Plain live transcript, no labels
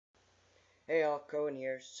Hey all, Cohen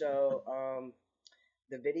here.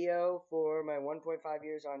 The video for my 1.5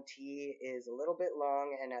 years on T is a little bit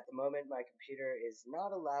long, and at the moment my computer is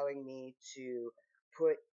not allowing me to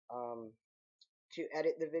put, um, to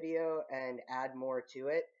edit the video and add more to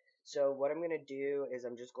it. So what I'm going to do is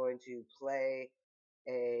I'm just going to play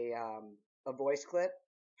a voice clip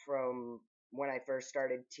from when I first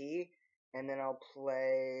started T, and then I'll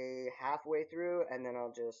play halfway through, and then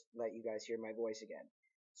I'll just let you guys hear my voice again.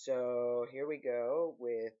 So here we go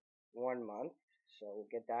with 1 month. So we'll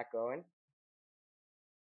get that going.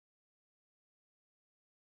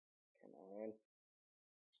 Come on.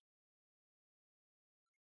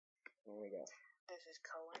 There we go. This is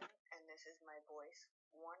Cohen, and this is my voice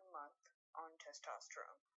 1 month on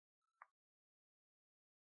testosterone.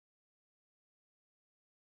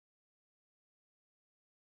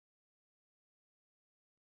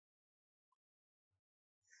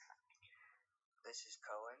 This is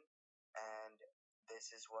Cohen, and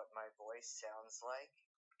this is what my voice sounds like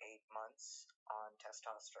 8 months on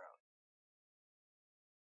testosterone.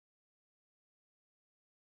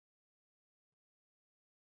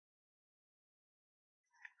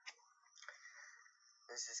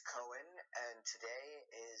 This is Cohen, and today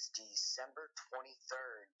is December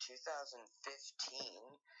 23rd, 2015,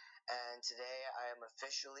 and today I am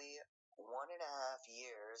officially 1.5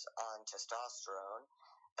 years on testosterone,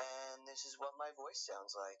 and this is what my voice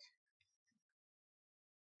sounds like.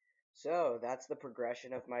 So that's the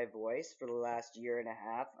progression of my voice for the last year and a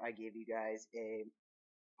half. I gave you guys a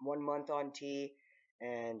 1 month on T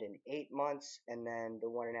and an 8 months, and then the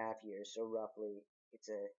 1.5 years. So roughly, it's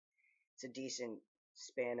a decent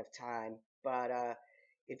span of time. But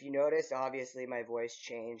if you notice, obviously my voice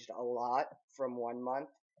changed a lot from 1 month.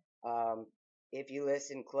 Um, if you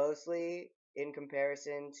listen closely in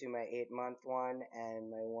comparison to my 8 month one and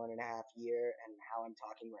my 1.5 year and how I'm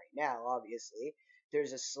talking right now, obviously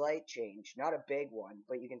there's a slight change, not a big one,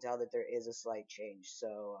 but you can tell that there is a slight change.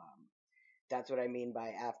 So that's what I mean by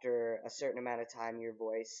after a certain amount of time, your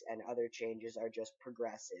voice and other changes are just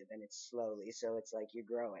progressive and it's slowly. So it's like you're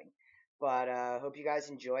growing. But hope you guys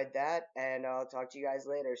enjoyed that, and I'll talk to you guys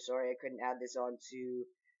later. Sorry I couldn't add this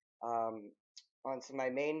um, onto my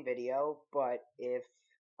main video, but if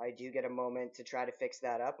I do get a moment to try to fix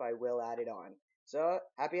that up, I will add it on. So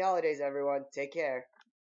happy holidays, everyone. Take care.